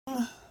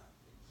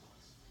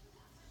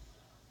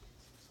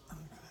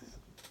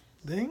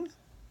Ding.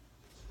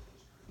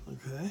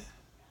 Okay.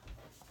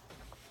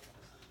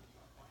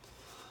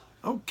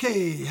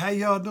 Okay, how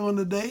y'all doing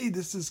today?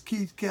 This is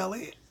Keith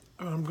Kelly.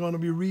 I'm going to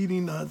be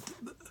reading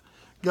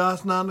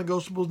God's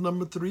Non-Negotiables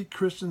number 3,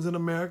 Christians in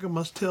America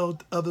Must Tell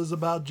Others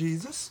About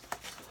Jesus.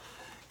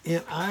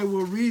 And I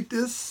will read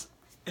this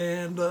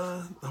and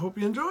I hope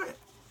you enjoy it.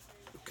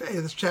 Okay,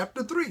 this is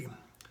chapter 3.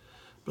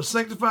 But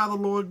sanctify the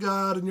Lord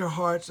God in your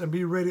hearts and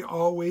be ready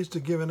always to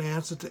give an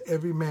answer to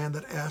every man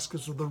that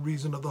asketh for the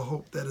reason of the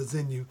hope that is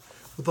in you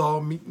with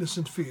all meekness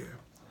and fear.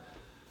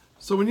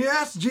 So when you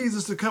ask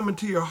Jesus to come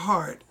into your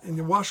heart and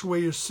you wash away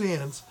your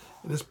sins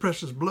in his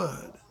precious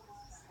blood,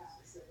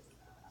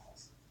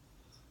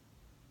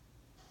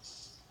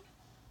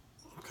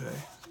 okay,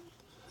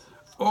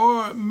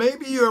 or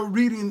maybe you're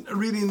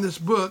reading this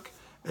book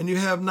and you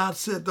have not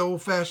said the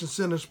old-fashioned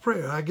sinner's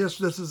prayer. I guess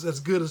this is as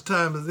good a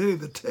time as any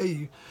to tell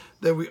you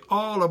that we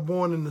all are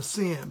born into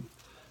sin.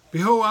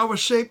 Behold, I was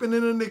shapen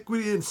in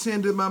iniquity, and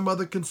sin did my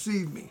mother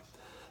conceive me.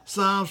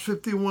 Psalms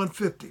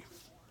 51:50.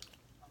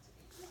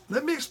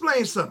 Let me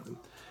explain something.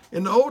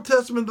 In the Old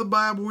Testament of the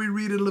Bible, we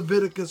read in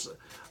Leviticus,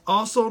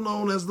 also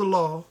known as the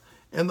law,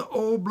 and the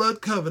old blood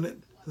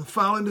covenant, the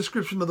following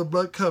description of the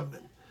blood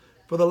covenant.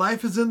 For the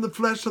life is in the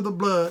flesh of the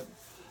blood,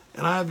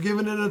 and I have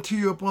given it unto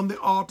you upon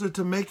the altar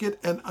to make it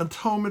an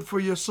atonement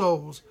for your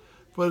souls.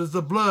 For it is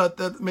the blood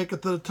that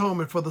maketh the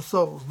atonement for the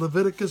souls.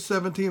 Leviticus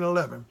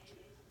 17:11.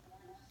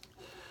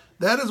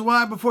 That is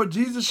why before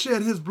Jesus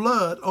shed his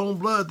own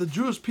blood, the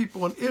Jewish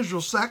people in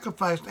Israel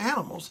sacrificed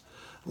animals,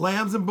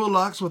 lambs and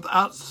bullocks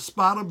without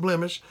spot or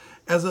blemish,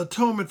 as an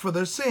atonement for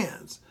their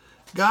sins.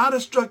 God's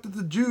instruction to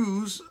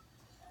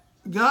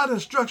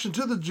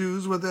the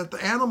Jews was that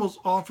the animals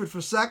offered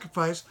for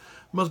sacrifice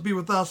must be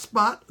without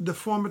spot,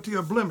 deformity,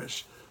 or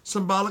blemish,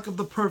 symbolic of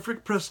the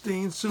perfect,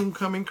 pristine,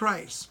 soon-coming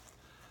Christ.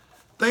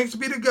 Thanks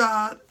be to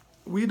God,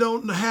 we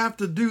don't have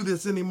to do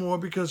this anymore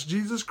because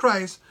Jesus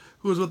Christ,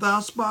 who is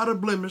without spot or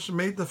blemish,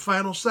 made the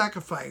final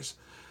sacrifice,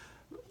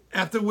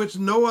 after which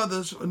no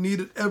others are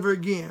needed ever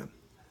again.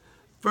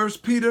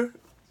 1 Peter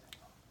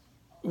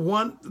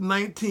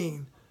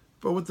 1:19,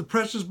 for with the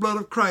precious blood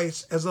of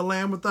Christ as a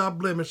lamb without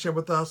blemish and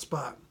without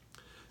spot.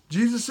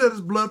 Jesus shed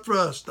his blood for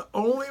us. The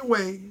only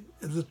way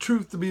is the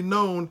truth to be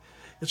known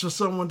is for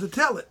someone to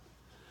tell it.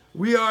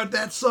 We are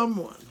that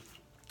someone.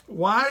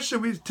 Why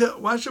should we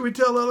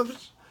tell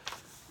others?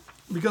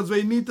 Because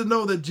they need to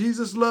know that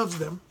Jesus loves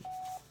them.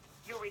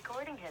 Your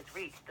recording has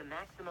reached the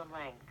maximum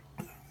length.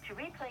 To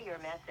replay your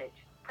message,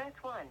 press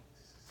 1.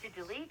 To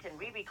delete and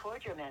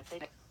re-record your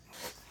message,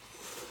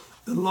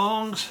 He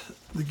longs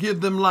to give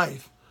them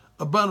life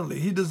abundantly.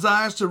 He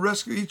desires to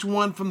rescue each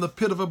one from the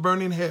pit of a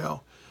burning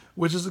hell,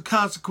 which is a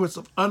consequence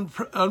of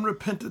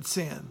unrepentant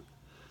sin.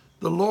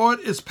 The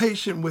Lord is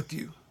patient with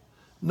you,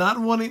 not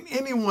wanting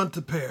anyone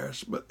to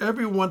perish, but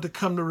everyone to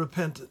come to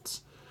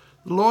repentance.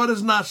 The Lord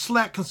is not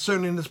slack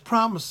concerning his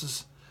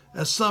promises,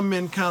 as some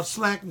men count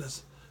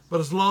slackness, but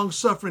is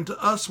long-suffering to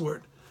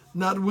usward,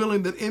 not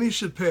willing that any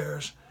should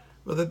perish,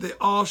 but that they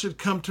all should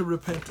come to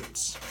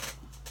repentance.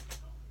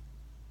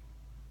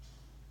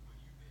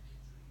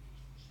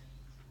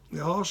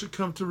 They all should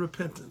come to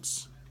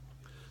repentance.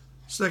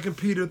 2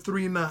 Peter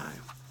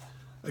 3:9.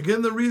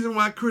 Again, the reason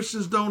why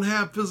Christians don't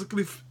have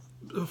physically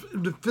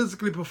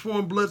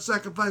perform blood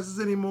sacrifices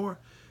anymore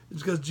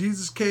is because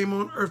Jesus came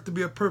on earth to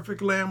be a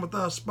perfect lamb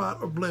without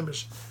spot or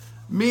blemish,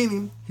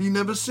 meaning he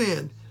never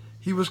sinned.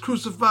 He was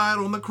crucified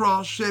on the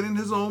cross, shedding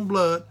his own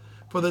blood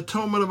for the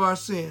atonement of our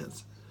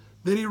sins.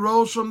 Then he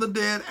rose from the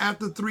dead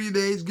after 3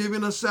 days,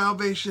 giving us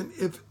salvation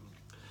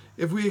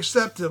if we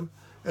accept him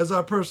as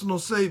our personal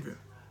Savior.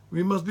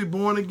 We must be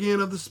born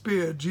again of the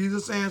Spirit.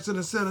 Jesus answered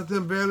and said unto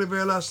them, Verily,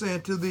 verily, I say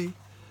unto thee,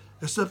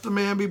 except a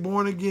man be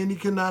born again, he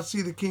cannot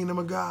see the kingdom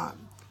of God.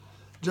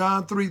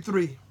 John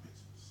 3:3.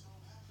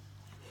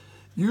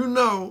 You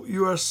know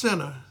you are a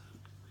sinner,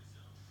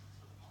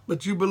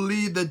 but you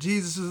believe that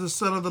Jesus is the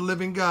Son of the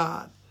living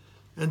God,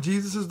 and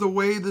Jesus is the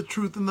way, the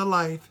truth, and the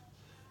life.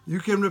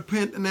 You can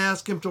repent and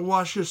ask him to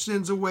wash your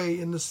sins away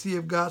in the sea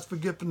of God's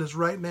forgiveness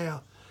right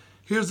now.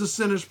 Here's the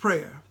sinner's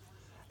prayer.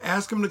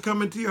 Ask him to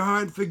come into your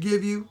heart and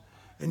forgive you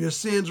and your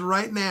sins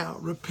right now.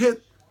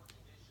 Repeat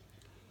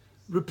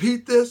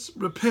this,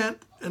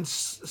 repent, and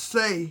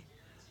say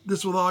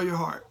this with all your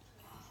heart.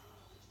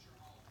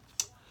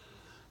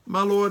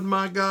 My Lord,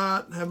 my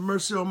God, have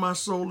mercy on my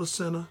soul, a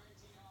sinner.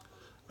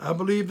 I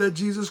believe that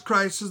Jesus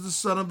Christ is the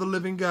Son of the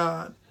living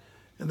God,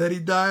 and that he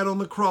died on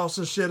the cross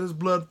and shed his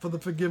blood for the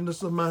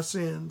forgiveness of my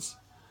sins.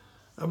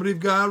 I believe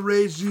God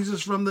raised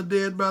Jesus from the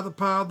dead by the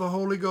power of the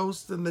Holy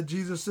Ghost, and that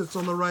Jesus sits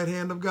on the right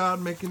hand of God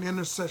making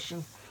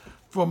intercession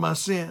for my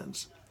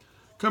sins.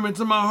 Come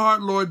into my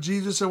heart, Lord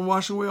Jesus, and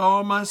wash away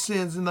all my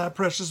sins in thy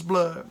precious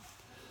blood.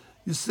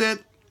 You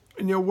said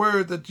in your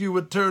word that you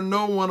would turn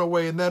no one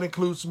away, and that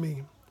includes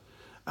me.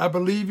 I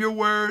believe your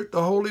word,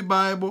 the Holy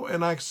Bible,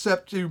 and I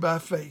accept you by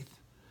faith.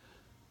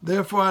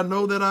 Therefore, I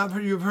know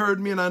that you've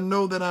heard me, and I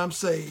know that I'm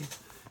saved,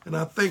 and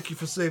I thank you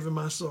for saving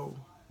my soul.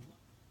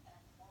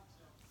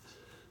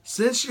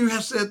 Since you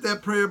have said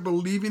that prayer,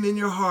 believing in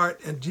your heart,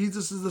 and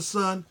Jesus is the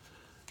Son,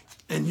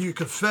 and you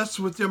confess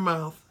with your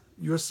mouth,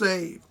 you're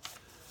saved.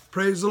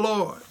 Praise the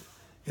Lord.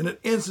 In an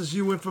instant,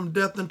 you went from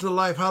death into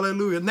life.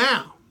 Hallelujah.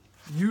 Now,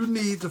 you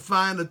need to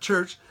find a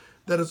church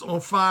that is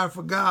on fire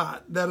for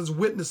God, that is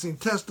witnessing,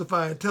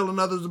 testifying, telling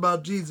others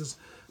about Jesus,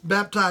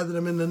 baptizing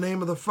them in the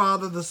name of the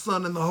Father, the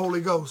Son, and the Holy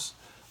Ghost,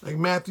 like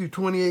Matthew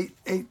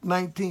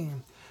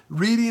 28:19.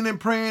 Reading and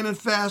praying and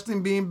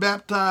fasting, being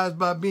baptized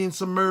by being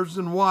submerged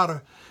in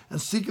water, and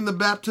seeking the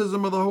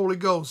baptism of the Holy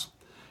Ghost.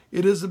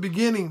 It is the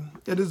beginning.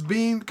 It is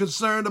being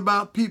concerned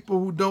about people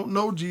who don't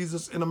know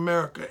Jesus in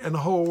America and the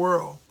whole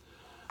world.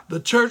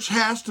 The church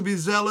has to be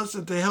zealous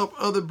and to help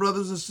other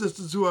brothers and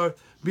sisters who are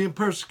being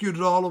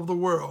persecuted all over the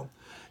world.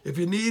 If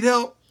you need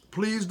help,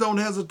 please don't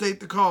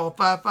hesitate to call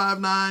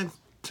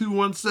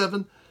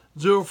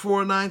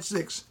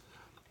 559-217-0496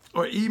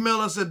 or email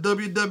us at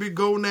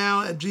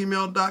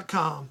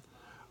www.gonow@gmail.com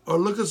or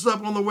look us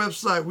up on the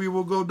website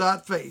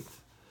wewill.go.faith.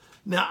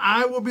 Now,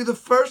 I will be the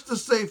first to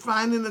say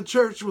finding a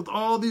church with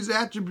all these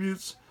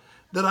attributes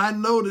that I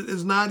noted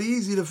is not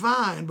easy to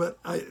find, but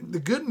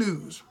the good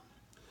news,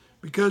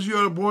 because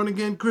you're a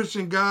born-again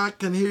Christian, God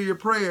can hear your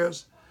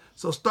prayers.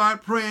 So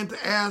start praying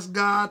to ask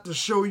God to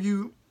show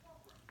you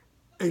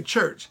a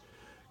church.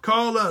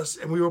 Call us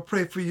and we will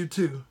pray for you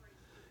too.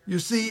 You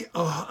see,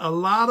 a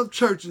lot of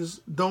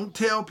churches don't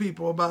tell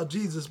people about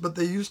Jesus, but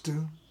they used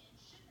to.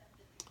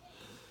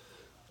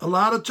 A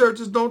lot of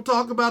churches don't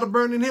talk about a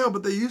burning hell,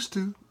 but they used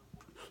to.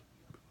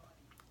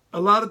 A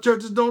lot of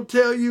churches don't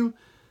tell you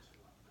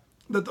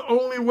that the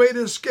only way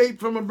to escape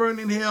from a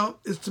burning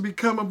hell is to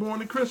become a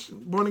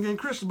born-again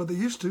Christian, but they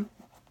used to.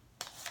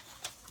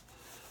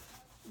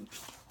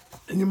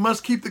 And you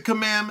must keep the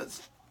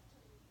commandments,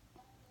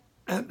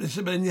 and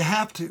you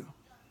have to.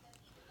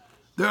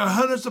 There are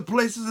hundreds of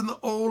places in the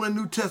Old and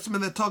New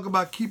Testament that talk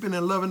about keeping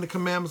and loving the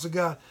commandments of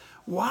God.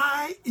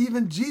 Why?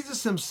 Even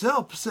Jesus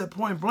himself said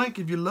point blank,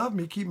 if you love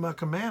me, keep my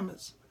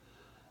commandments.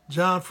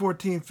 John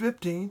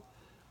 14:15.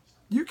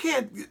 You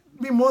can't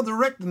be more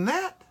direct than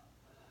that.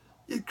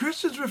 Yet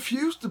Christians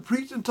refuse to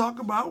preach and talk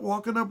about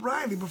walking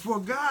uprightly before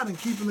God and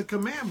keeping the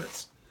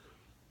commandments.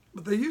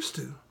 But they used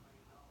to.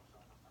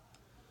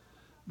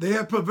 They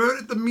have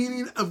perverted the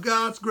meaning of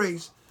God's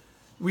grace.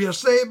 We are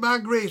saved by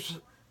grace,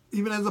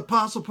 even as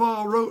Apostle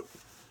Paul wrote.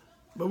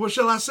 But what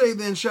shall I say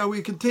then? Shall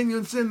we continue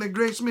in sin that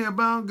grace may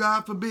abound?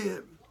 God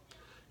forbid.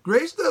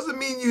 Grace doesn't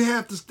mean you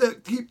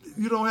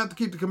don't have to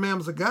keep the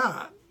commandments of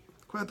God.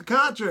 Quite the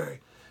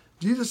contrary.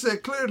 Jesus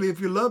said clearly, if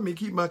you love me,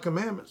 keep my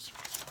commandments.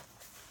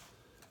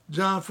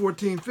 John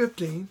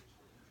 14:15.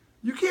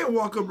 You can't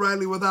walk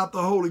uprightly without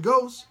the Holy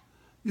Ghost.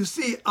 You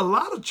see, a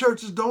lot of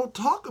churches don't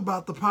talk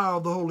about the power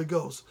of the Holy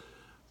Ghost,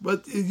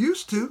 but it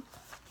used to.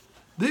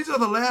 These are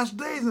the last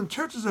days and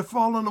churches have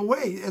fallen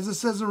away, as it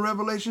says in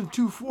Revelation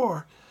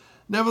 2:4.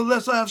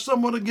 Nevertheless, I have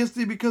somewhat against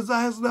thee because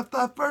thou hast left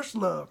thy first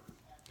love.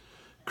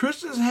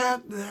 Christians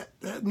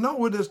know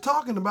what it's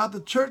talking about. The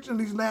church in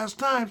these last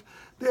times,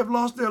 they have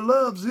lost their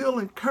love, zeal,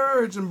 and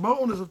courage and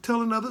boldness of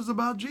telling others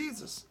about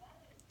Jesus.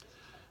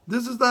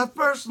 This is thy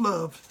first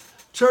love.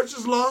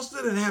 Churches lost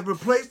it and have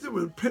replaced it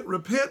with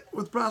repent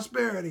with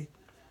prosperity.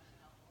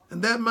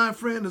 And that, my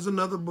friend, is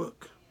another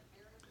book.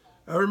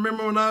 I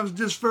remember when I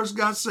first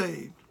got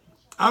saved.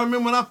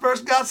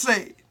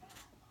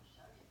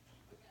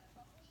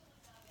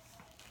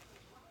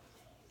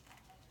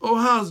 Oh,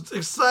 how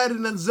excited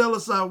and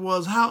zealous I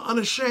was, how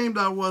unashamed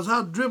I was,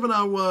 how driven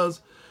I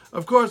was.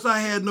 Of course, I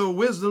had no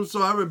wisdom,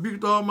 so I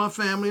rebuked all my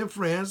family and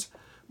friends,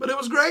 but it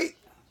was great.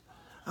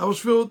 I was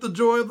filled with the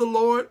joy of the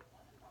Lord,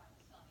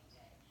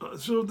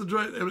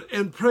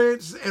 and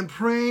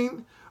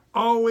praying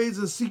always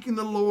and seeking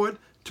the Lord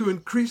to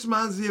increase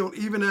my zeal,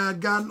 even as I had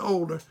gotten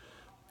older.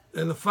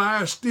 And the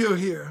fire is still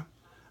here.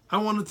 I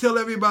want to tell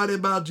everybody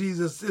about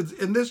Jesus.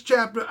 In this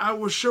chapter, I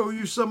will show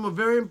you some of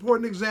very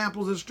important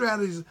examples and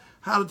strategies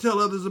how to tell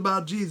others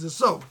about Jesus.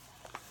 So,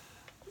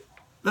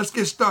 let's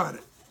get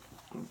started.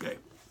 Okay.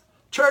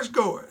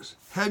 Churchgoers,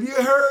 have you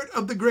heard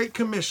of the Great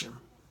Commission?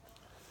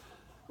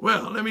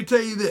 Well, let me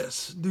tell you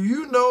this. Do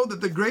you know that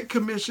the Great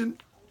Commission,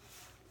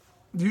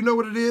 do you know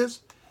what it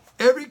is?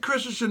 Every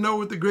Christian should know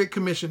what the Great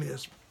Commission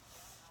is.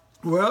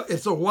 Well,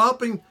 it's a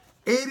whopping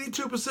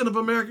 82% of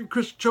American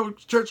Christian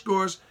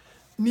churchgoers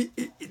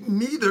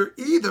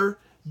either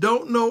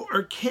don't know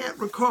or can't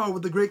recall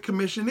what the Great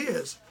Commission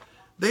is.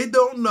 They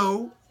don't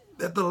know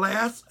that the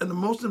last and the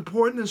most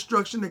important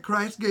instruction that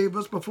Christ gave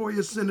us before he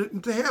ascended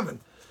into heaven.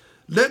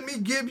 Let me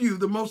give you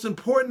the most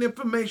important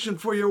information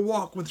for your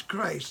walk with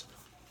Christ,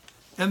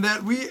 and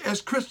that we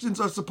as Christians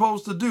are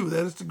supposed to do.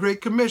 That is the Great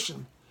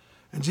Commission.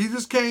 And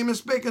Jesus came and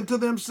spake unto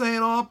them,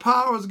 saying, all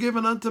power is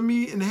given unto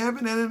me in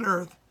heaven and in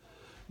earth.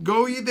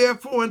 Go ye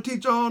therefore and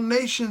teach all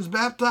nations,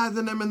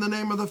 baptizing them in the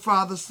name of the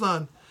Father,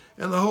 Son,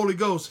 and the Holy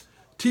Ghost,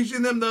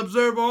 teaching them to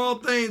observe all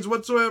things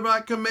whatsoever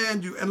I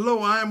command you. And lo,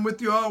 I am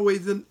with you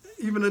always, and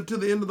even unto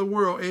the end of the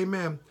world.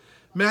 Amen.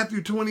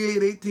 Matthew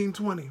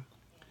 28:18-20.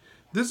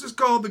 This is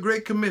called the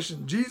Great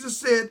Commission. Jesus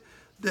said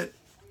that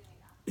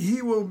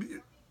he will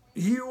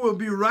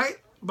be right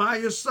by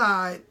your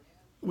side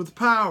with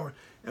power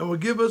and will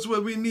give us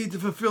what we need to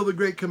fulfill the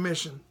Great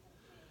Commission.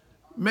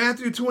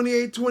 Matthew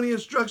 28:20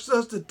 instructs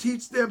us to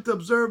teach them to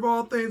observe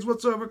all things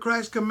whatsoever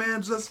Christ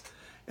commands us,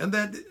 and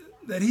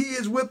that he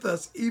is with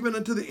us even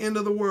unto the end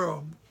of the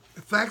world.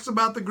 Facts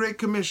about the Great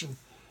Commission.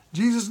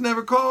 Jesus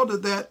never called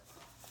it that,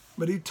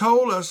 but he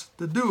told us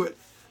to do it.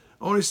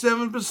 Only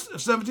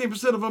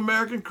 17% of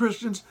American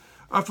Christians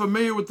are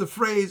familiar with the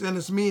phrase and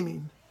its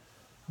meaning.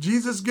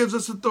 Jesus gives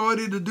us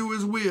authority to do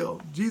his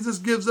will. Jesus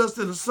gives us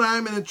an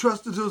assignment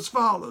entrusted to his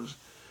followers.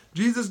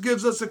 Jesus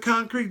gives us a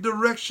concrete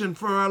direction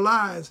for our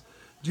lives.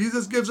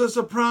 Jesus gives us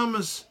a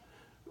promise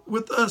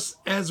with us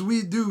as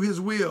we do his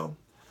will.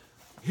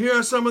 Here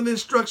are some of the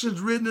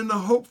instructions written in the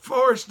Hope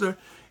Forrester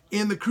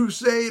in the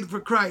Crusade for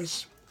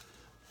Christ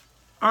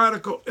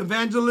article,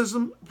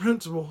 Evangelism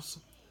Principles.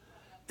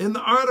 In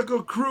the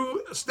article,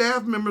 crew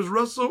staff members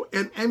Russell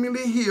and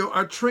Emily Hill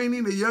are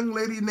training a young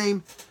lady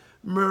named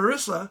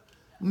Marissa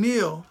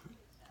Neal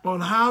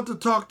on how to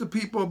talk to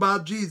people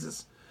about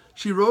Jesus.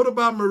 She wrote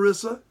about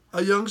Marissa,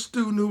 a young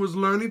student who was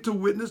learning to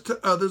witness to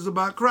others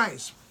about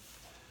Christ.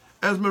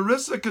 As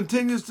Marissa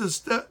continues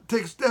to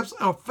take steps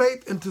of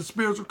faith into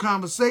spiritual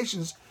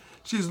conversations,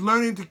 she's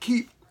learning to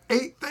keep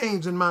 8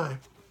 things in mind.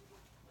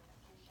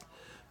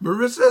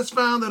 Marissa has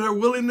found that her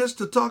willingness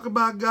to talk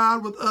about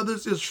God with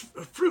others is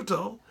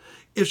futile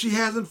if she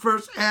hasn't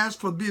first asked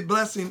for the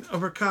blessing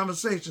of her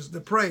conversations. To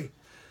pray,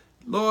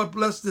 Lord,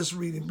 bless this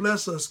reading.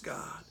 Bless us,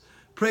 God.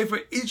 Pray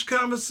for each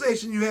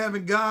conversation you have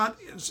in God.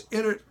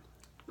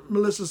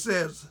 Melissa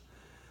says,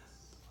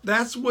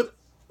 that's what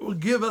will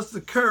give us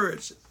the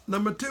courage.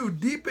 Number 2,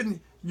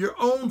 deepen your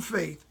own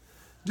faith.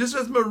 Just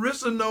as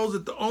Marissa knows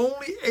that the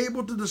only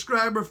able to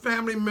describe her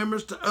family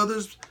members to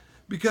others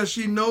because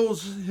she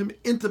knows him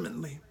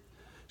intimately.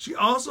 She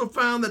also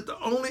found that the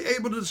only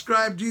able to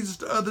describe Jesus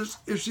to others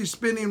if she's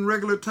spending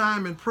regular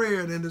time in prayer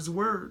and in his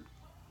word.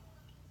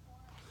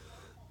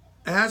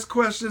 Ask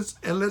questions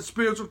and let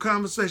spiritual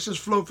conversations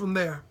flow from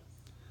there.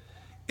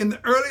 In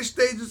the early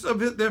stages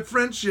of their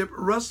friendship,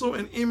 Russell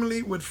and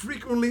Emily would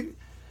frequently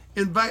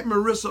invite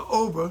Marissa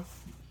over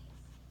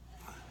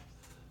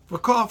for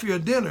coffee or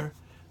dinner.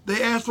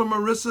 They asked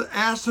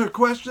her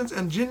questions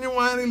and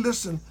genuinely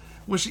listened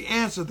when she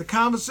answered. The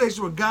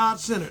conversation was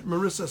God-centered,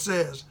 Marissa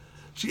says.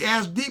 She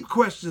asked deep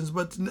questions,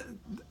 but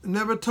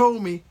never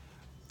told me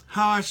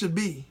how I should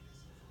be.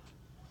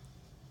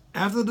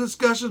 After the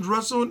discussions,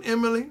 Russell and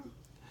Emily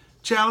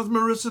challenged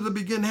Marissa to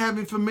begin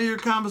having familiar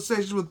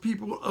conversations with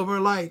people of her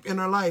life, in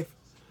her life,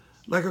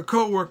 like her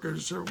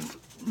co-workers, her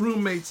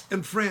roommates,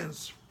 and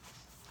friends.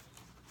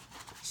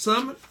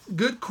 Some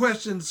good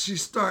questions she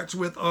starts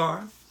with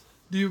are,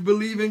 do you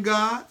believe in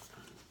God?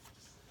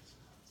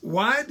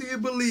 Why do you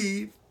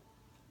believe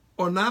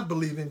or not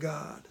believe in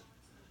God?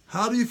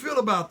 How do you feel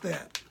about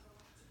that?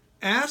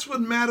 Ask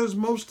what matters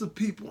most to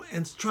people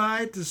and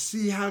try to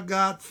see how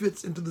God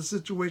fits into the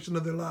situation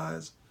of their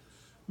lives.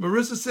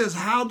 Marissa says,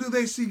 how do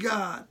they see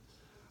God?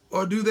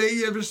 Or do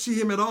they ever see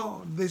him at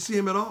all? Do they see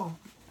him at all?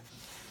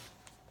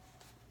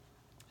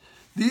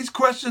 These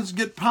questions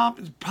get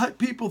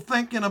people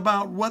thinking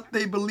about what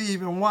they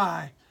believe and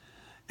why,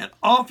 and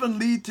often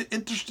lead to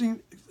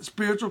interesting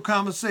spiritual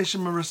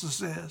conversation, Marissa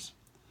says.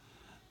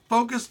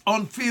 Focus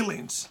on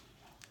feelings.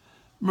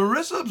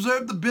 Marissa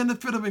observed the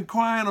benefit of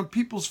inquiring on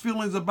people's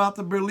feelings about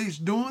the beliefs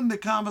during the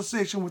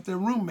conversation with their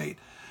roommate.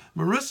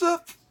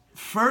 Marissa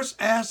first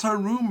asked her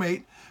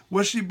roommate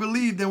what she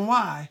believed and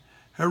why.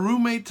 Her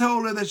roommate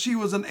told her that she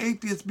was an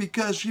atheist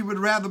because she would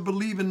rather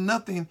believe in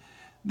nothing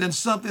than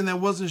something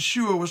that wasn't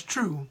sure was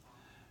true.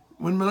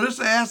 When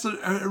Marissa asked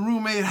her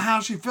roommate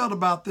how she felt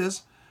about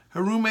this,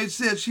 her roommate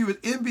said she would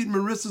envy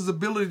Marissa's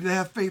ability to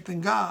have faith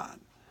in God.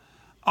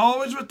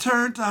 Always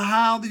return to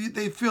how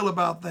they feel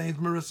about things,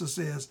 Marissa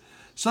says.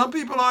 Some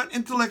people aren't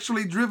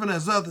intellectually driven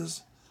as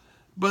others,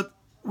 but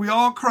we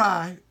all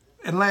cry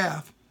and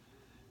laugh.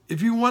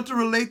 If you want to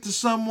relate to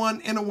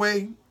someone in a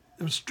way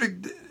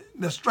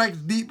that strikes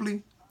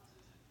deeply,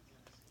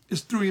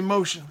 it's through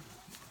emotion.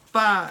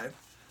 5,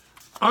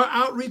 our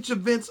outreach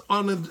events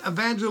on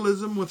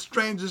evangelism with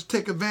strangers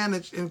take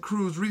advantage in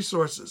Crew's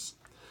resources.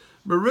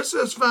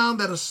 Marissa has found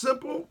that a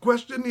simple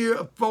questionnaire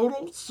of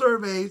photo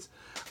surveys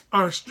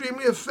are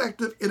extremely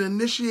effective in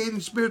initiating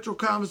spiritual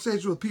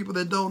conversations with people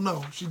that don't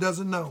know. She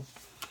doesn't know.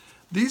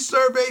 These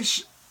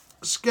surveys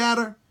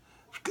shatter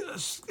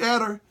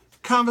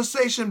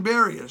conversation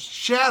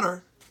barriers.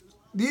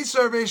 These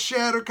surveys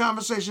shatter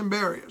conversation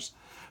barriers,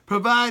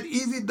 provide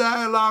easy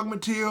dialogue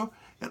material,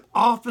 and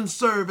often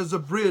serve as a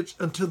bridge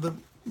into the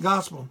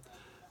gospel.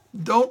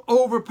 Don't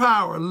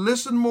overpower.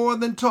 Listen more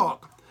than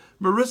talk.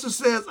 Marissa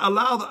says,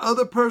 allow the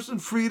other person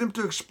freedom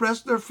to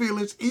express their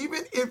feelings,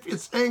 even if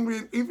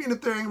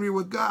they're angry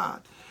with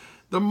God.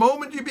 The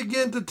moment you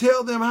begin to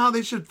tell them how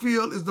they should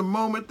feel is the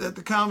moment that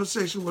the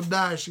conversation will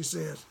die, she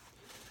says.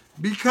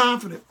 Be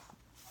confident.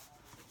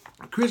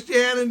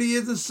 Christianity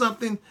isn't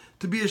something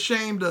to be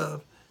ashamed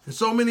of, and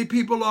so many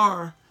people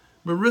are.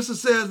 Marissa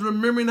says,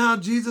 remembering how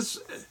Jesus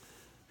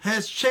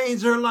has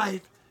changed her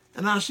life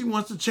and how she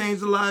wants to change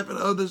the life of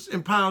others,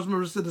 empowers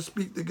Marissa to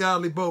speak the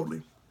godly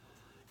boldly.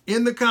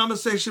 In the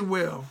conversation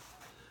well.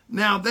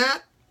 Now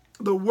that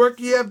the work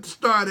ye have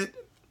started,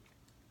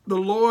 the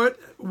Lord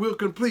will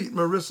complete,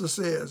 Marissa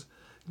says.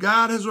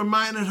 God has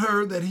reminded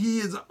her that he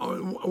is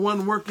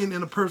one working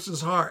in a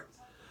person's heart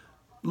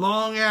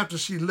long after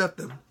she left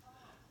them.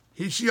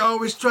 She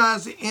always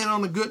tries to end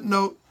on a good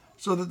note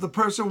so that the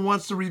person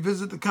wants to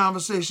revisit the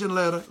conversation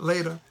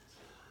later.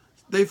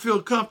 They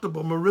feel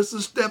comfortable.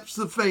 Marissa's steps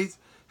of faith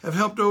have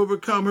helped her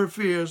overcome her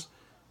fears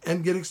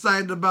and get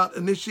excited about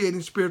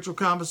initiating spiritual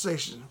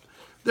conversation.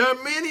 There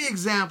are many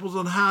examples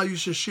on how you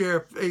should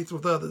share faith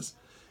with others.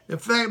 In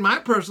fact, my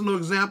personal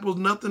example is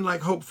nothing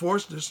like Hope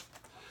Forster's.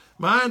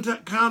 My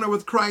encounter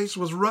with Christ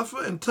was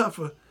rougher and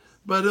tougher,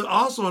 but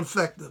also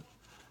effective.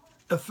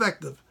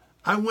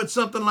 I went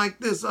something like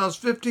this. I was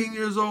 15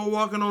 years old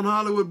walking on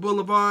Hollywood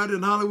Boulevard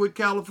in Hollywood,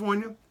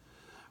 California,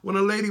 when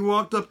a lady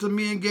walked up to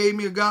me and gave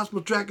me a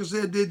gospel tract and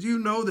said, "Did you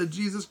know that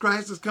Jesus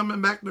Christ is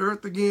coming back to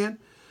earth again?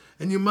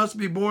 And you must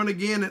be born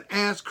again and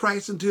ask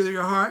Christ into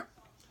your heart?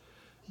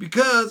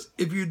 Because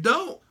if you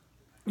don't,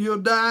 you'll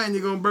die and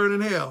you're going to burn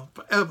in hell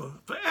forever."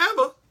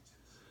 Forever?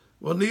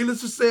 Well,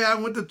 needless to say, I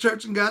went to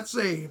church and got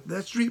saved.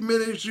 That street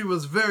ministry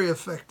was very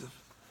effective.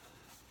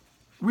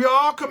 We are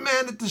all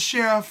commanded to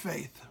share our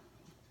faith.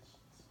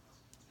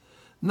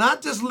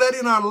 Not just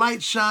letting our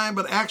light shine,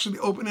 but actually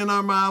opening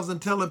our mouths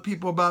and telling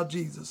people about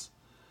Jesus.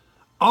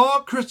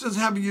 All Christians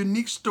have a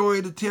unique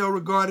story to tell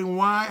regarding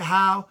why,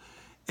 how,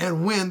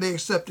 and when they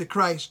accepted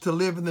Christ to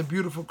live in the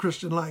beautiful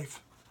Christian life.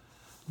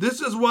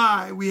 This is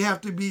why we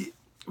have to be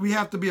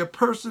a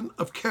person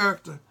of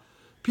character.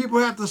 People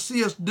have to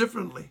see us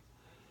differently.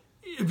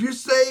 If you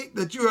say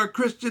that you are a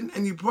Christian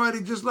and you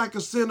party just like a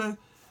sinner,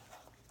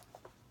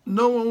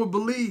 no one will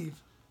believe.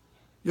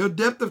 Your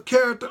depth of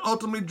character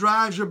ultimately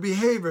drives your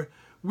behavior.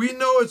 We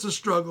know it's a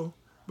struggle,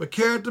 but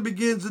character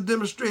begins to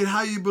demonstrate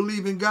how you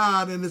believe in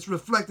God, and it's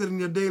reflected in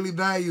your daily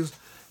values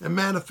and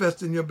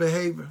manifest in your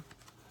behavior.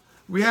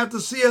 We have to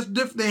see us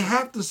They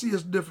have to see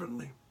us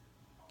differently.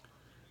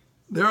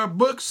 There are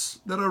books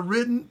that are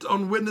written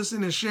on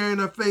witnessing and sharing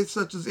our faith,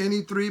 such as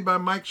NE3 by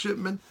Mike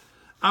Shipman,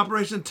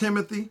 Operation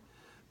Timothy,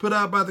 put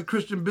out by the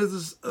Christian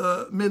Business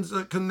Men's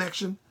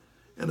Connection,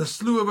 and a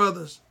slew of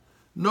others.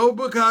 No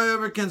book,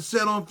 however, can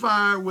set on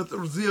fire with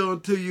zeal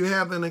until you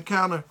have an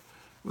encounter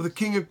with the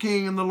King of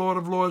Kings and the Lord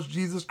of Lords,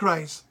 Jesus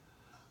Christ.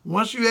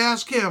 Once you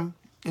ask him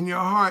in your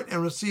heart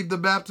and receive the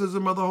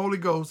baptism of the Holy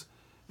Ghost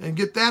and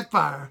get that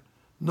fire,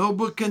 no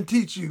book can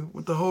teach you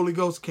what the Holy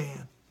Ghost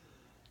can.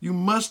 You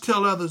must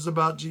tell others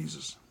about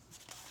Jesus.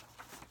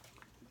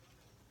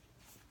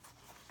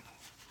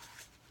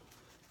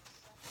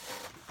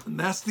 And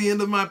that's the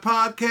end of my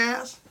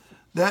podcast.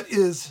 That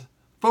is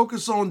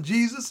Focus on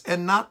Jesus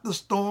and Not the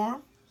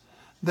Storm.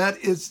 That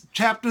is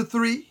chapter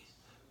 3.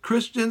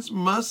 Christians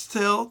must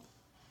tell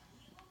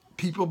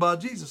people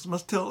about Jesus,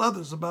 must tell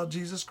others about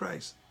Jesus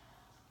Christ.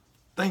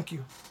 Thank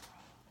you.